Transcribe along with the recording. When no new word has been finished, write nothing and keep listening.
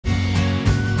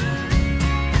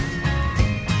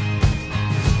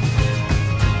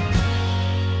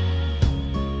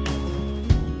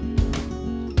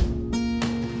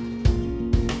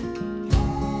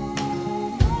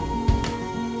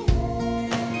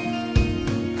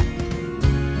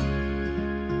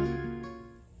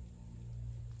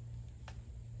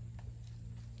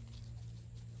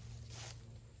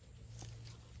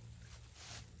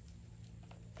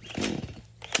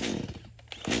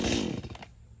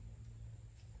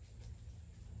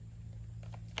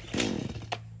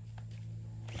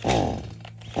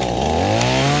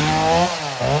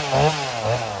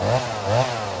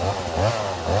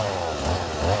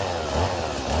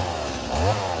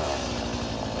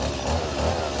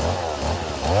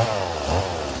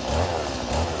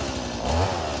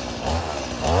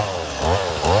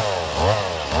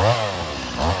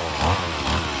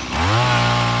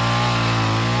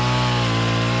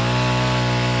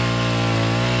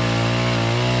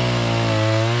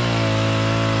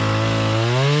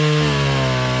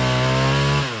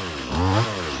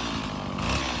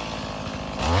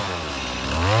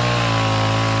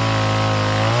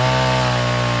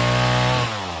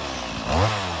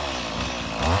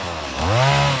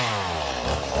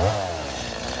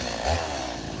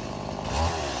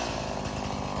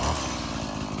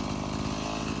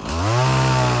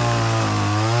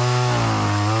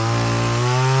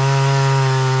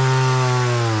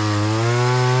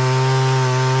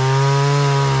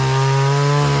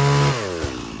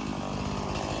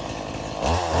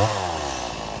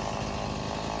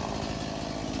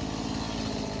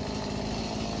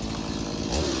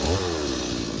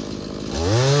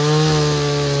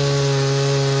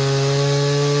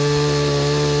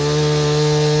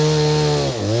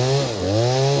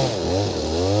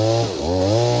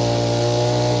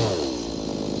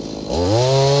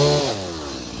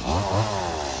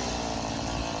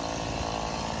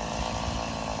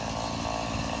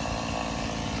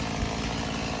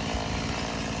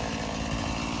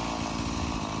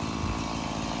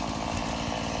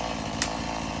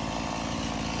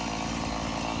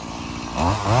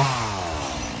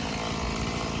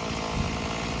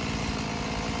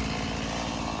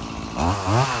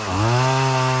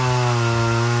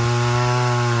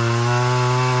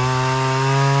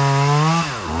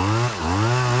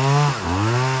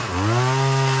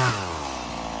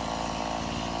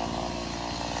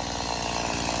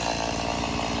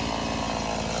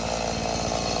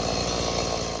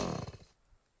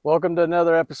Welcome to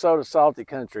another episode of Salty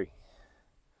Country.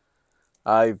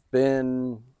 I've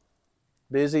been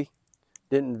busy,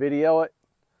 didn't video it.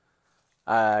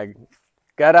 I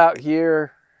got out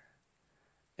here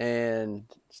and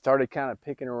started kind of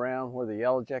picking around where the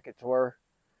yellow jackets were.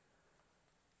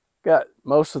 Got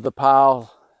most of the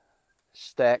pile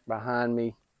stacked behind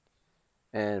me,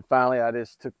 and finally I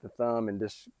just took the thumb and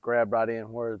just grabbed right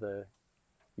in where the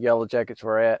yellow jackets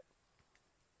were at.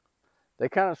 They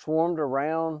kind of swarmed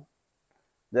around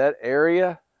that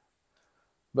area,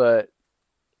 but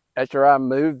after I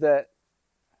moved that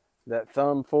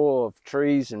thumb full of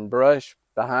trees and brush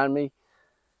behind me,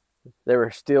 they were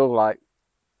still like,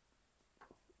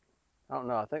 I don't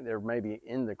know, I think they were maybe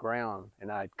in the ground,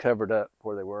 and I'd covered up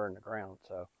where they were in the ground.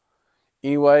 So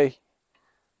anyway,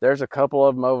 there's a couple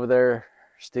of them over there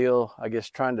still, I guess,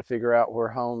 trying to figure out where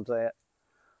home's at.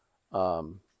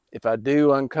 If I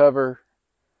do uncover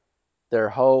their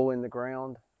hole in the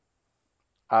ground,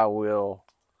 I will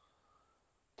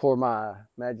pour my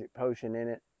magic potion in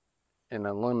it and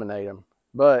eliminate them.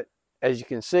 But as you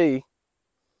can see,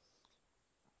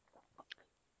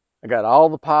 I got all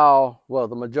the pile, well,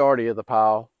 the majority of the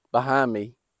pile behind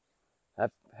me.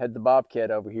 I've had the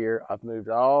Bobcat over here. I've moved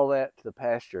all that to the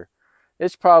pasture.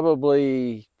 It's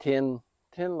probably 10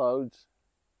 loads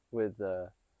with the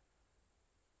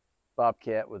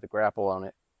Bobcat with the grapple on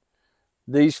it.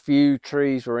 These few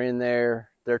trees were in there.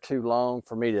 They're too long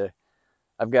for me to,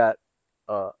 I've got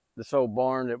this old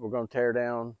barn that we're going to tear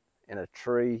down and a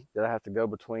tree that I have to go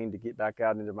between to get back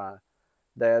out into my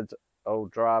dad's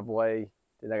old driveway.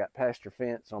 Then I got pasture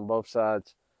fence on both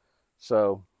sides.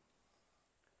 So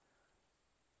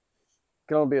it's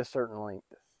going to be a certain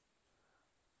length.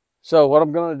 So what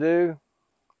I'm going to do,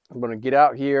 I'm going to get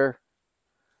out here.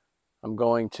 I'm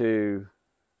going to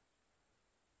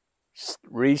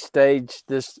restage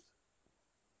this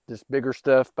bigger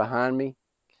stuff behind me,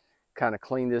 kind of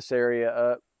clean this area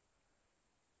up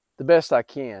the best I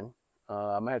can.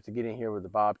 I'm gonna have to get in here with the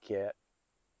Bobcat.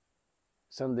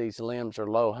 Some of these limbs are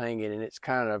low hanging, and it's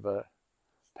kind of a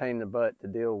pain in the butt to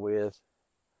deal with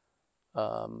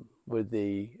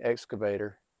the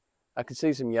excavator. I can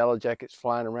see some yellow jackets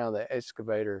flying around the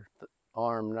excavator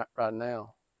arm right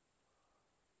now.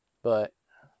 But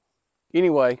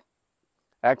anyway,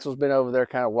 Axel's been over there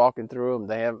kind of walking through them.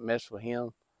 They haven't messed with him.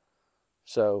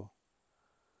 So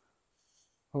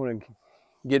I'm going to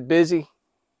get busy,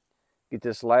 get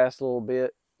this last little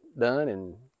bit done,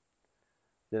 and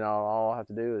then all I have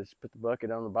to do is put the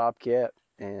bucket on the Bobcat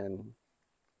and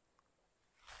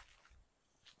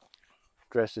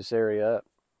dress this area up.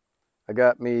 I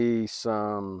got me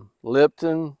some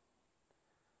Lipton,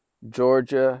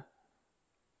 Georgia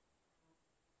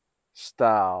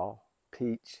Stihl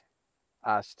peach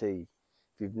iced tea.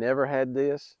 If you've never had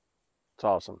this, it's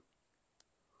awesome.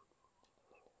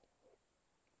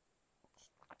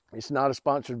 It's not a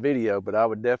sponsored video, but I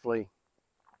would definitely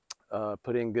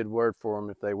put in good word for them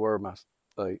if they were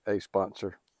a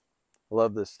sponsor. I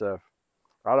love this stuff.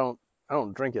 I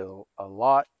don't drink it a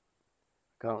lot.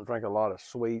 I don't drink a lot of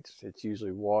sweets. It's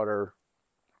usually water,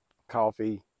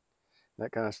 coffee,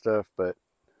 that kind of stuff. But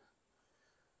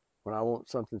when I want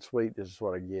something sweet, this is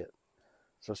what I get.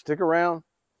 So stick around.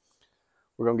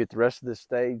 We're going to get the rest of this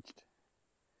staged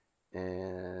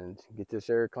and get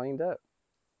this area cleaned up.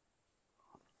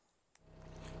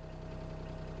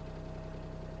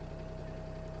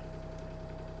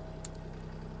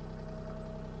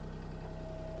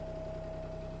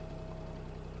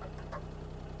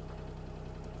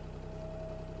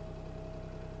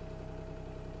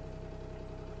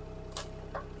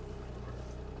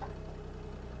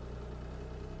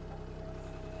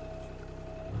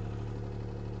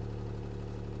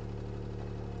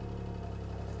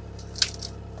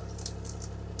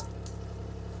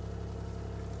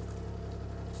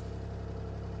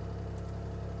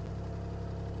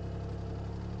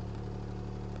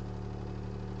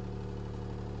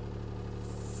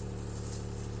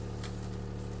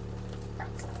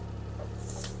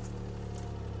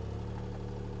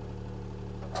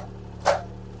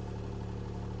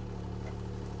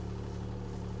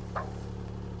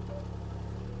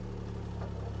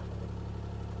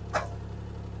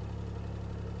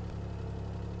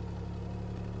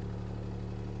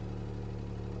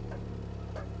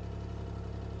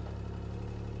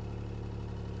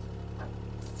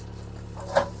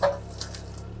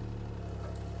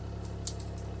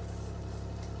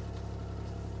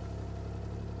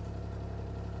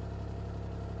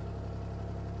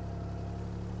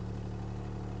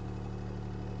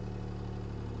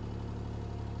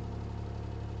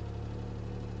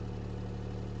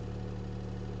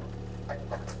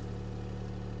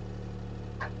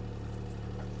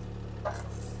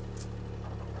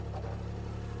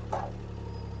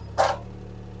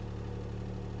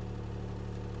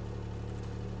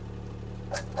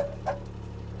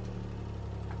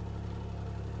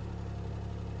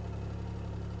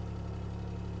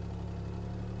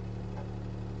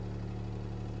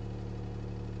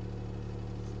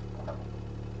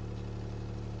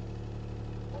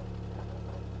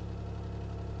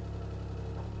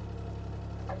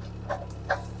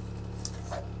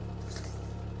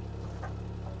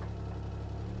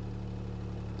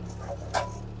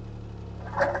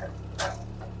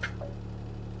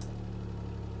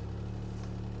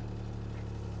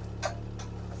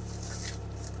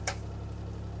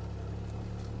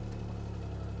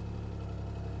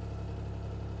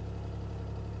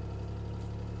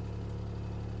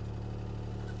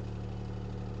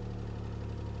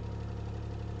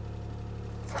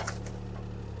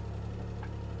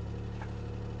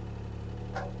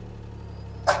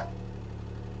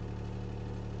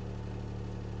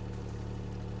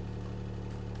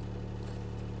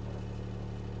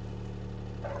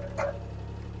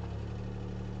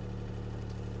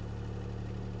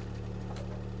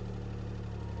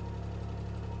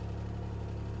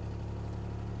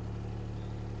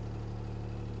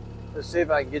 Let's see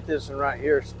if I can get this one right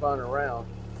here spun around.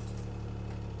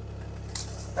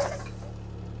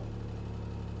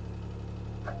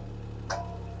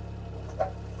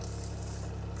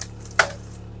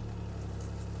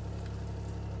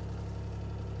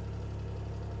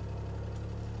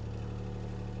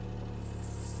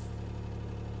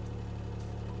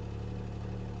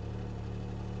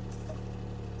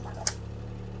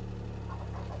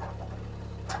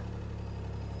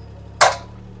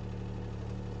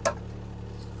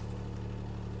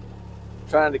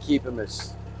 Trying to keep them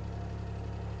as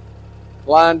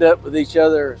lined up with each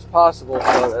other as possible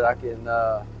so that I can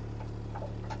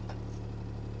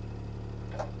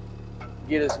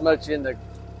get as much in the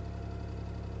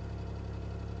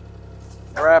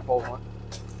grapple one.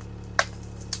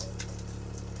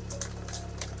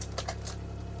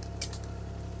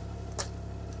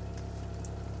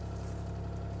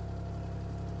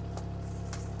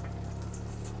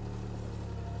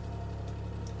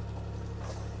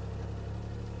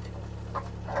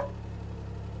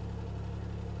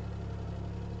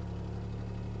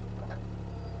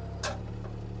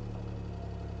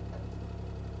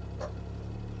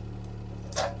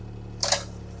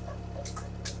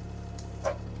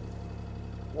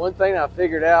 One thing I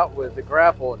figured out with the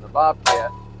grapple and the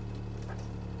Bobcat,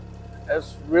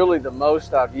 that's really the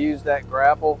most I've used that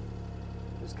grapple,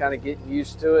 just kind of getting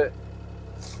used to it.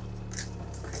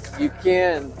 You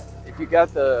can, if you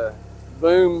got the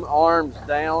boom arms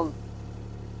down,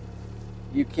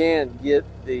 you can get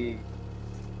the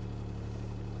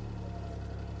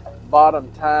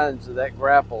bottom tines of that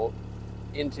grapple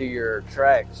into your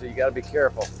track, so you got to be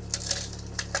careful.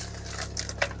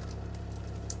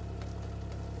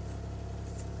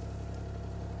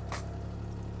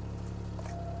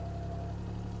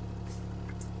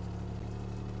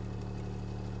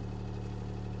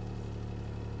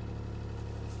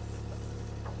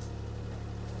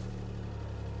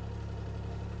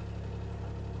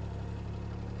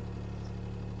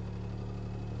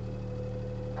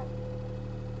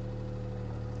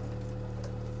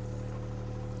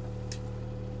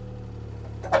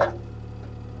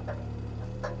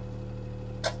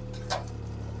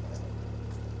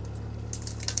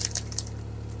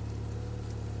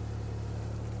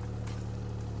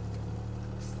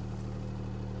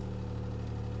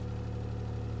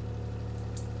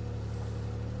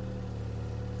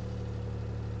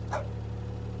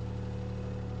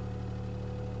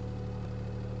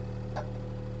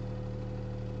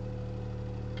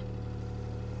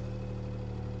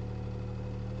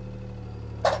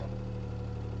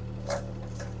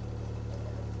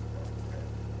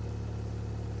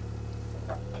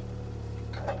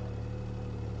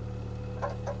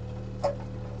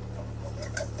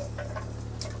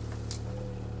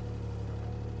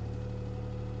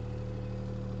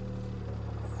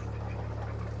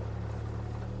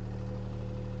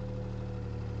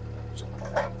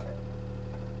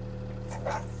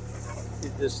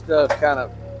 Get this stuff kind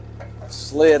of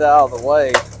slid out of the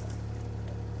way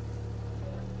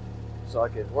so I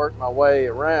could work my way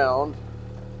around.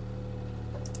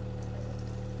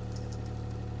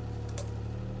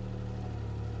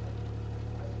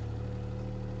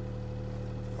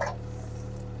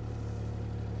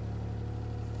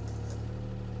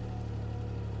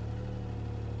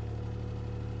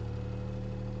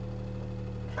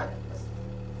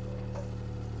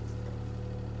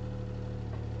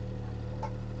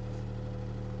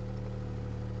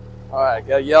 All right,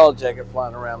 got a yellow jacket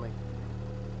flying around me.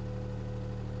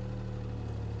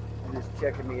 He's just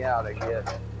checking me out, I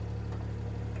guess.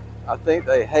 I think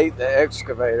they hate the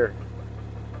excavator.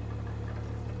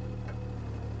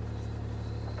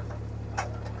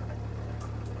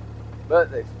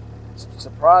 But they,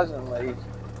 surprisingly,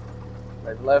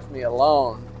 they've left me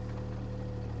alone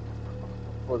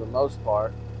for the most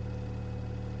part.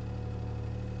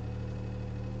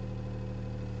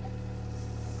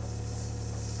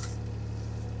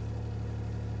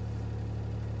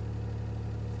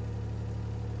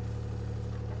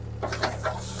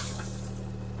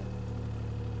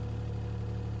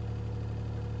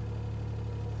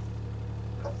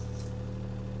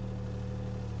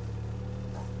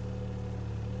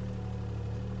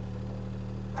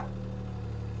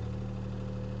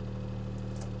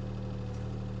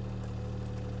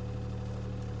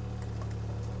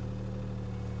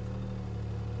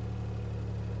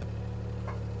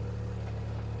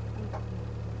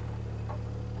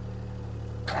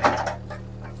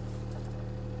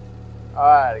 All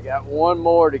right, I got one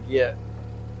more to get.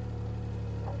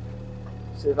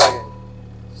 See if I can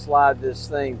slide this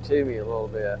thing to me a little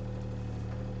bit.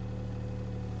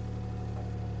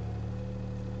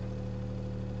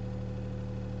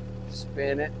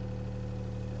 Spin it.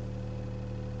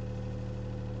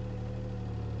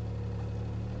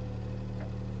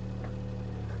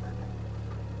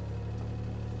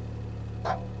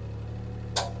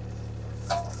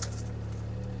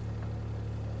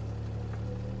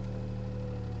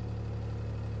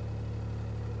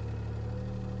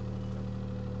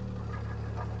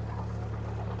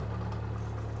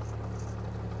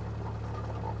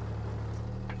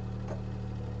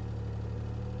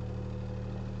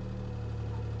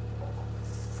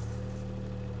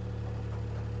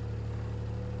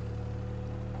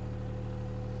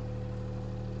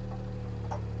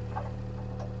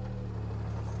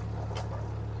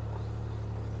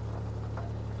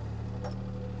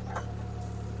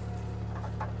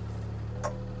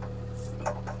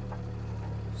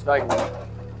 So I can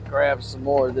grab some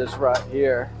more of this right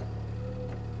here.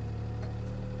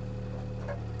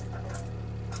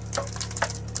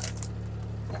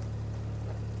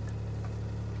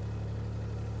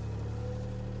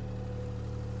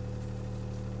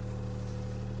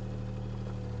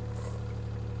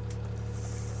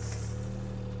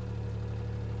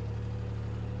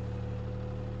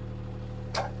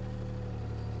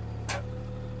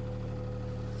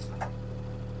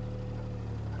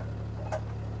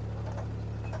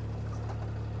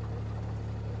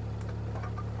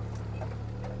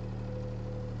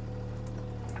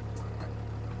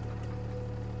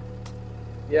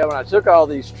 Yeah, when I took all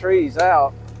these trees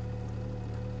out,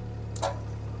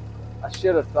 I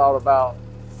should have thought about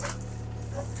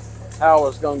how I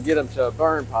was going to get them to a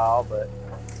burn pile, but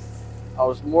I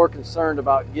was more concerned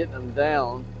about getting them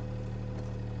down.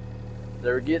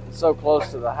 They were getting so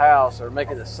close to the house, or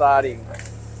making the siding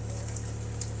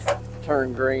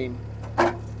turn green.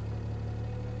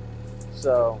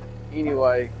 So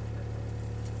anyway,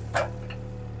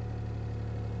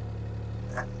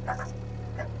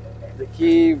 the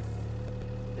key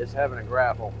is having a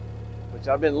grapple, which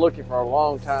I've been looking for a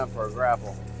long time for a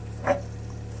grapple.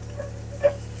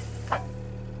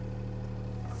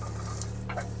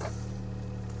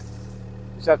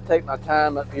 Just have to take my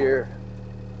time up here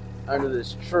under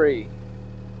this tree.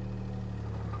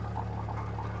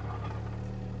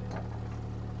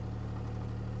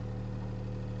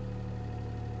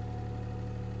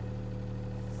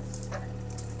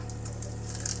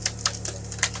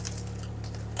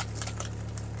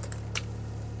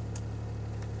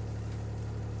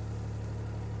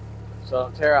 So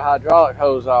don't tear a hydraulic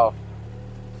hose off.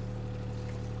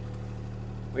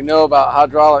 We know about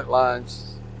hydraulic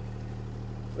lines.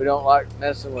 We don't like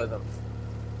messing with them.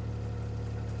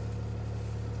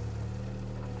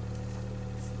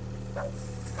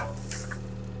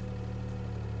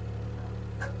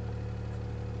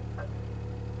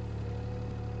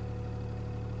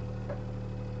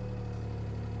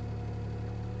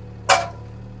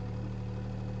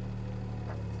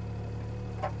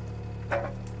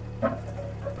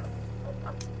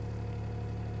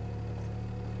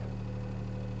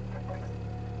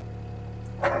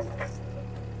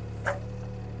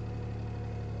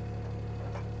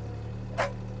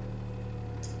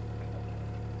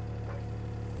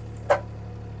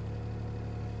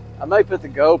 I may put the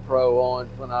GoPro on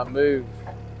when I move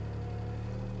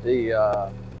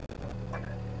the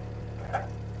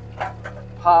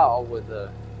pile with the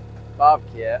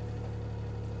Bobcat.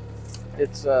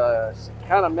 It's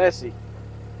kind of messy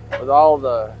with all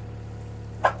the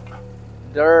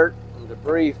dirt and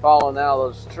debris falling out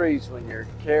of those trees when you're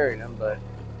carrying them, but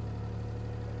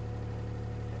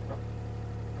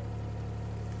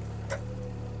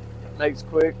it makes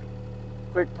quick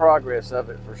quick progress of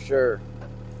it for sure.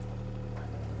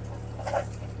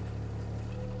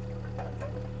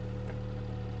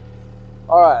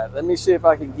 All right, let me see if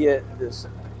I can get this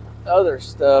other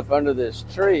stuff under this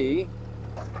tree.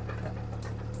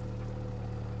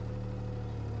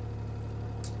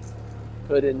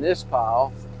 Put in this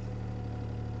pile.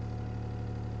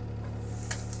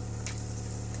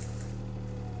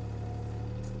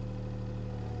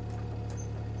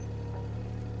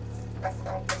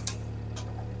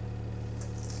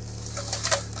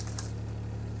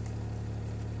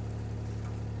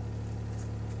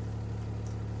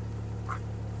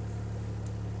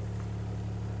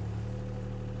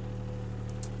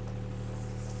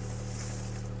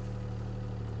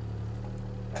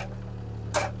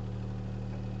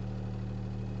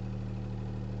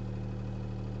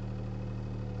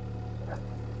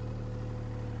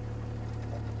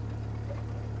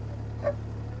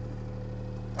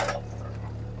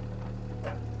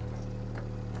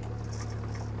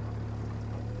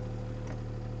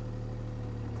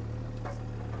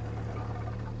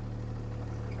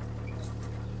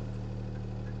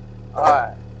 All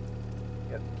right,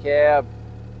 got the cab.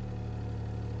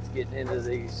 It's getting into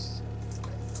these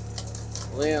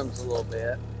limbs a little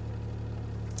bit.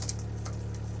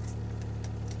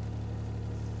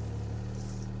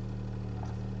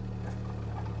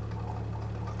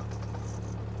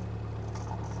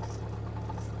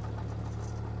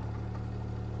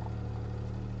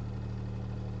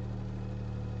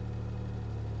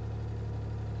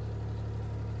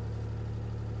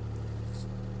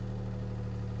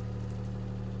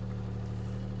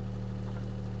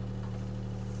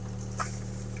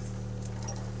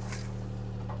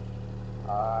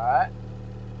 Alright.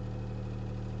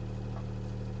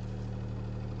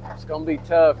 It's going to be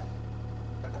tough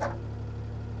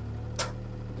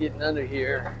getting under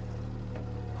here.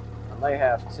 I may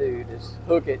have to just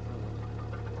hook it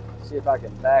and see if I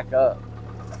can back up.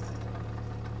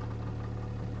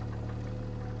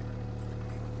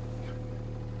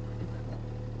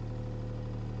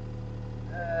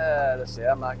 Let's see,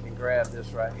 I might can grab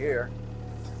this right here.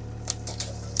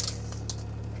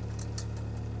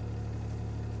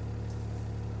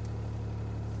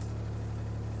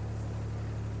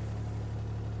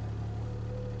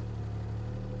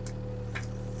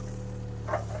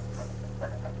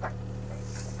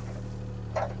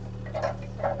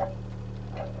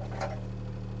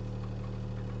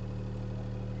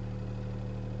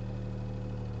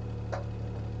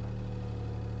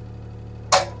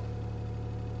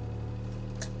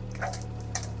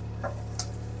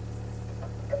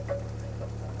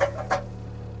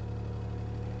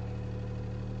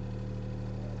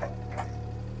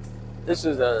 This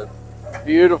is a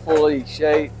beautifully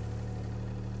shaped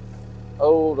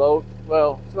old oak.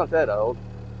 Well, it's not that old.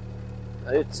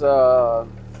 It's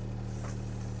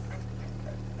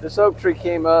this oak tree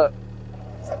came up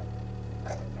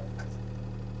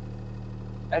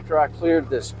after I cleared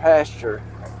this pasture,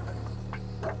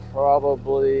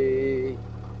 probably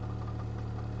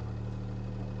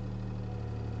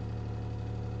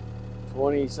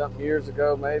 20-something years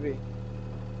ago, maybe.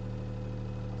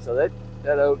 So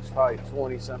that oak's probably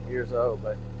 20-something years old,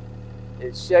 but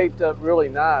it's shaped up really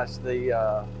nice.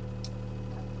 The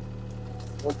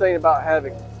one thing about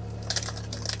having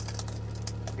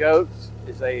goats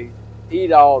is they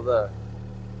eat all the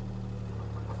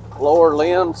lower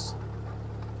limbs.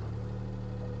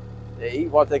 They eat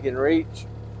what they can reach.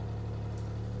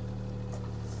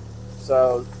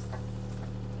 So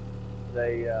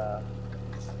they are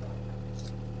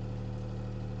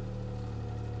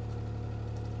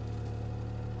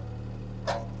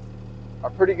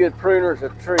pretty good pruners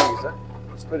of trees.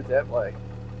 Let's put it that way.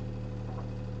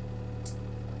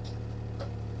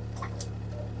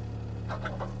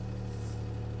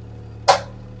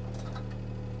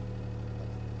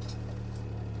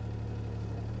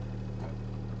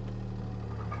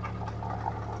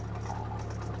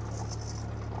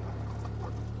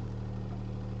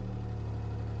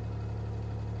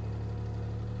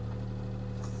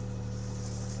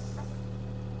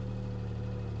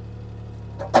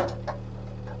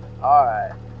 All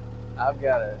right, I've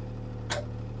got a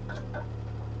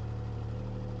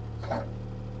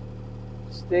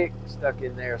stick stuck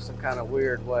in there some kind of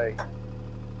weird way.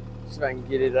 See if I can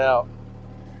get it out.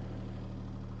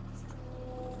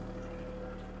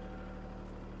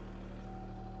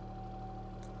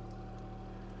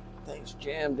 Thing's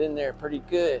jammed in there pretty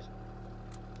good.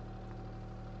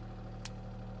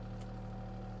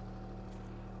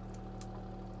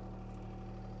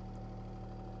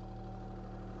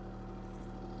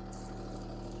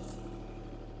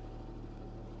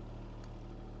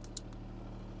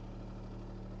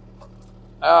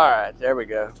 All right, there we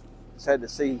go. Just had to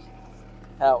see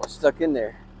how it was stuck in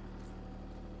there.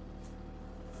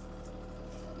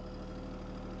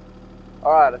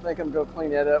 All right, I think I'm gonna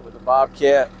clean that up with the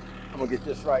Bobcat. I'm gonna get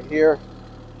this right here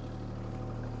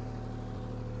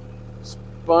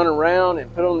spun around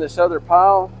and put on this other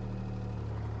pile.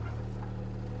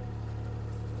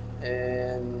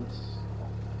 And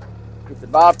with the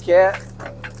Bobcat,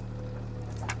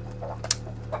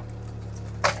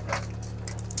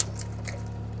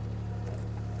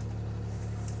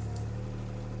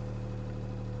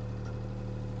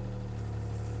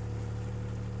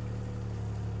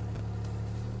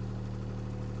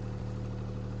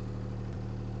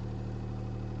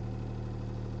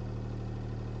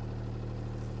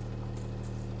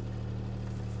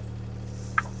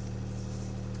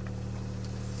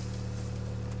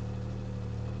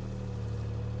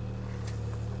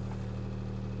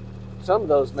 some of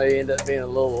those may end up being a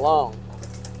little long,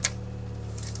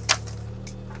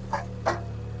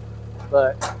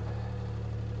 but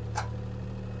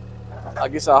I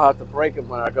guess I'll have to break them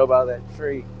when I go by that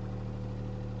tree,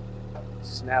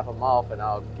 snap them off, and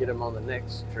I'll get them on the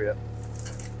next trip.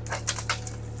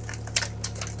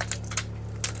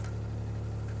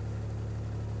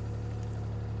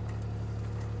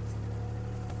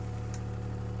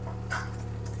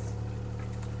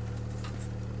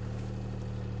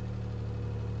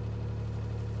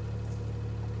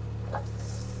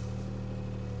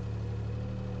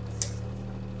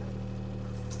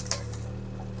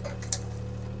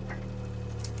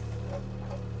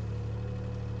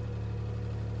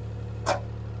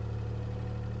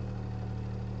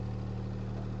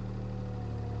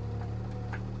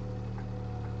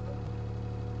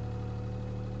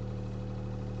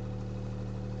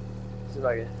 See if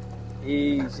I can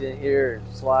ease in here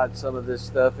and slide some of this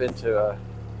stuff into a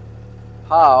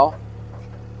pile,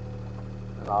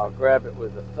 and I'll grab it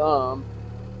with a thumb.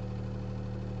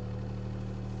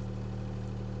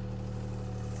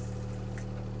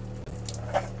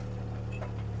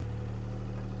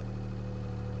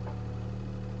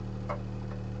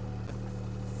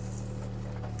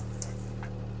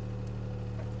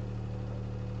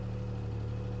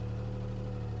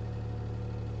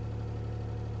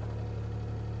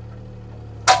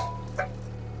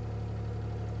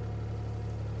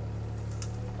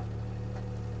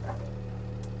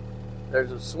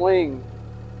 There's a swing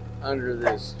under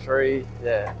this tree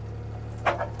that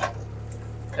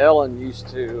Ellen used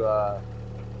to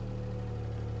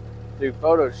do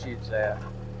photo shoots at.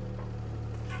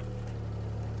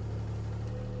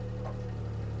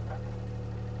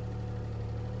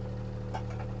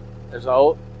 There's a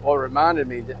old, what reminded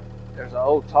me that there's an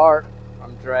old tarp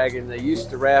I'm dragging. They used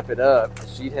to wrap it up.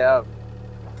 She'd have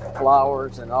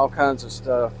flowers and all kinds of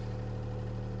stuff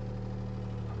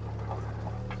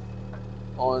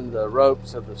on the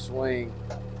ropes of the swing,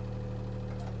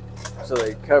 so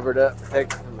they covered up,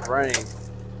 protected from the rain.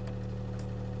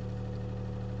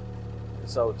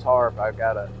 This old tarp, I've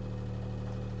got to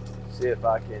see if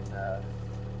I can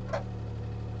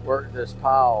work this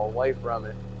pile away from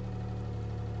it,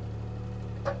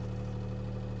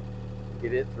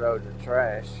 get it thrown in the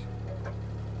trash.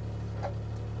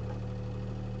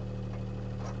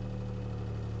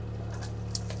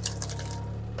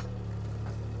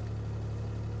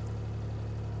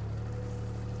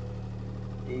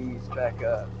 Ease back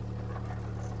up.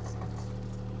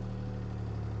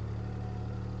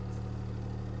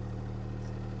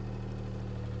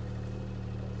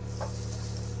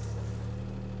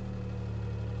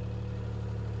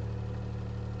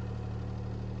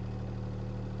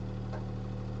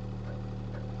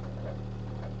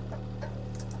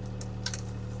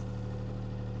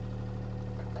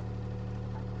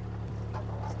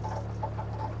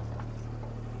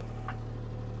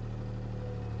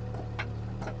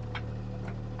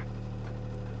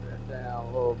 Down a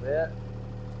little bit.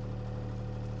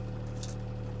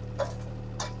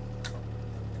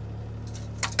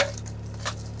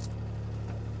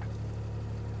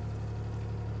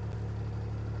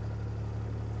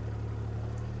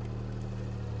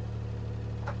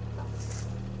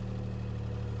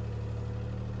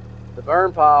 The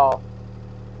burn pile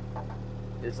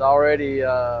is already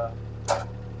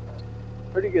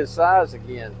pretty good size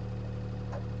again.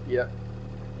 Yeah,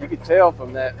 you could tell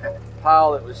from that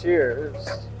pile that was here, there's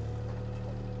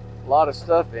a lot of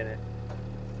stuff in it.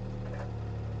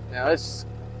 Now it's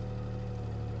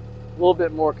a little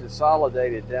bit more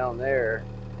consolidated down there,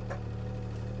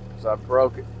 so I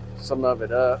broke it, some of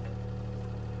it up,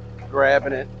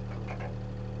 grabbing it,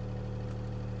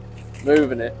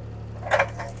 moving it.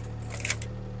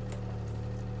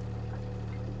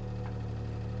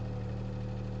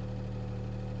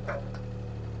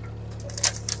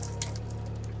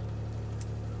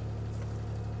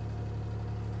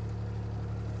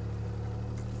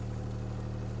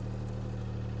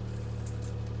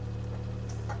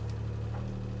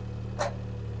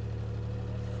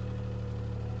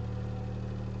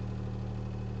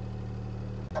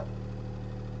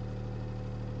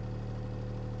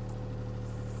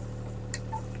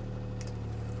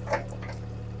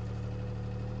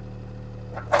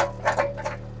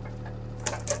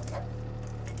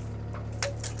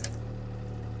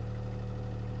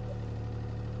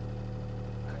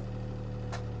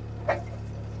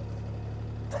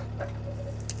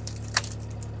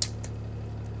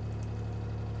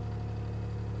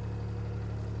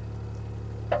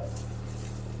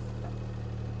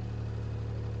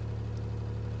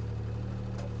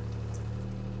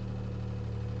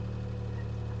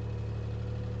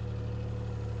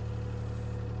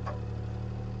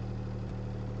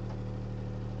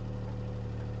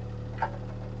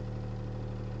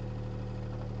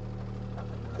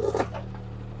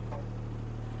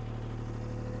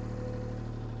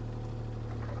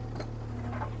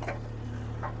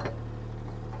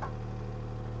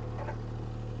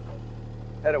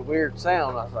 Had a weird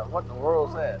sound. I was like, what in the world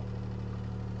is that?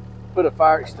 Put a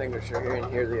fire extinguisher here in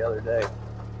here the other day.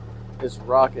 It's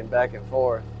rocking back and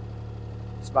forth.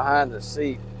 It's behind the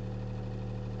seat.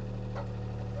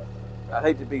 I'd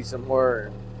hate to be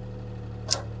somewhere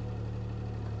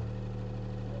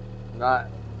and not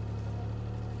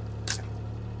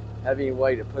have any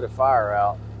way to put a fire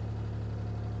out.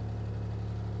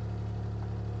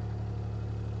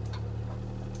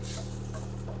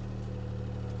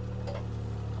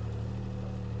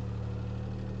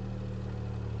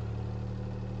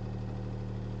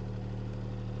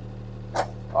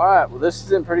 All right, well, this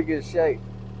is in pretty good shape.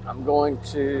 I'm going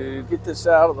to get this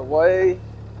out of the way.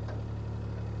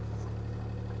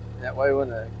 That way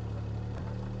when I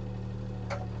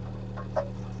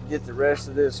get the rest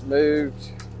of this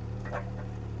moved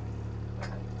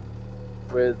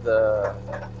with the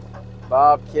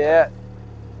Bobcat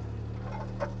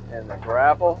and the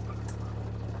grapple.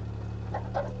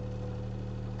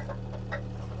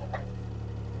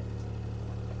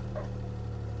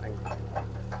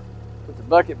 Put the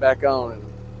bucket back on and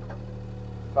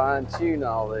fine tune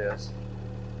all this.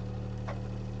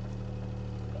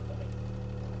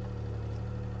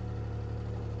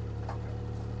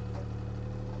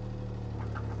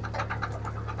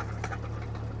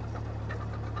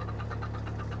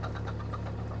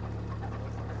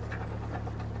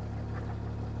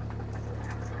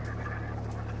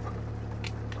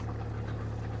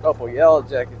 Couple yellow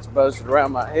jackets buzzed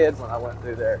around my head when I went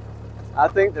through there. I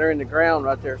think they're in the ground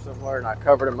right there somewhere, and I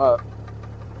covered them up.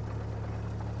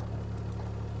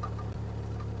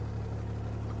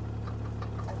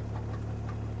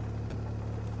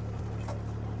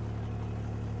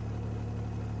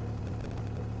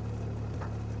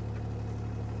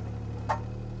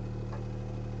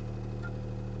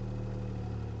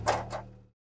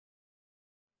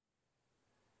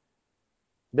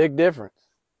 Big difference.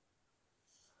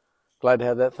 Glad to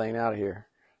have that thing out of here.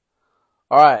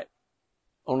 All right.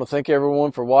 I want to thank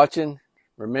everyone for watching.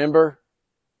 Remember,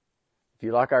 if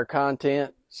you like our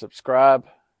content, subscribe.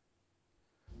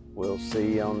 We'll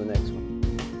see you on the next one.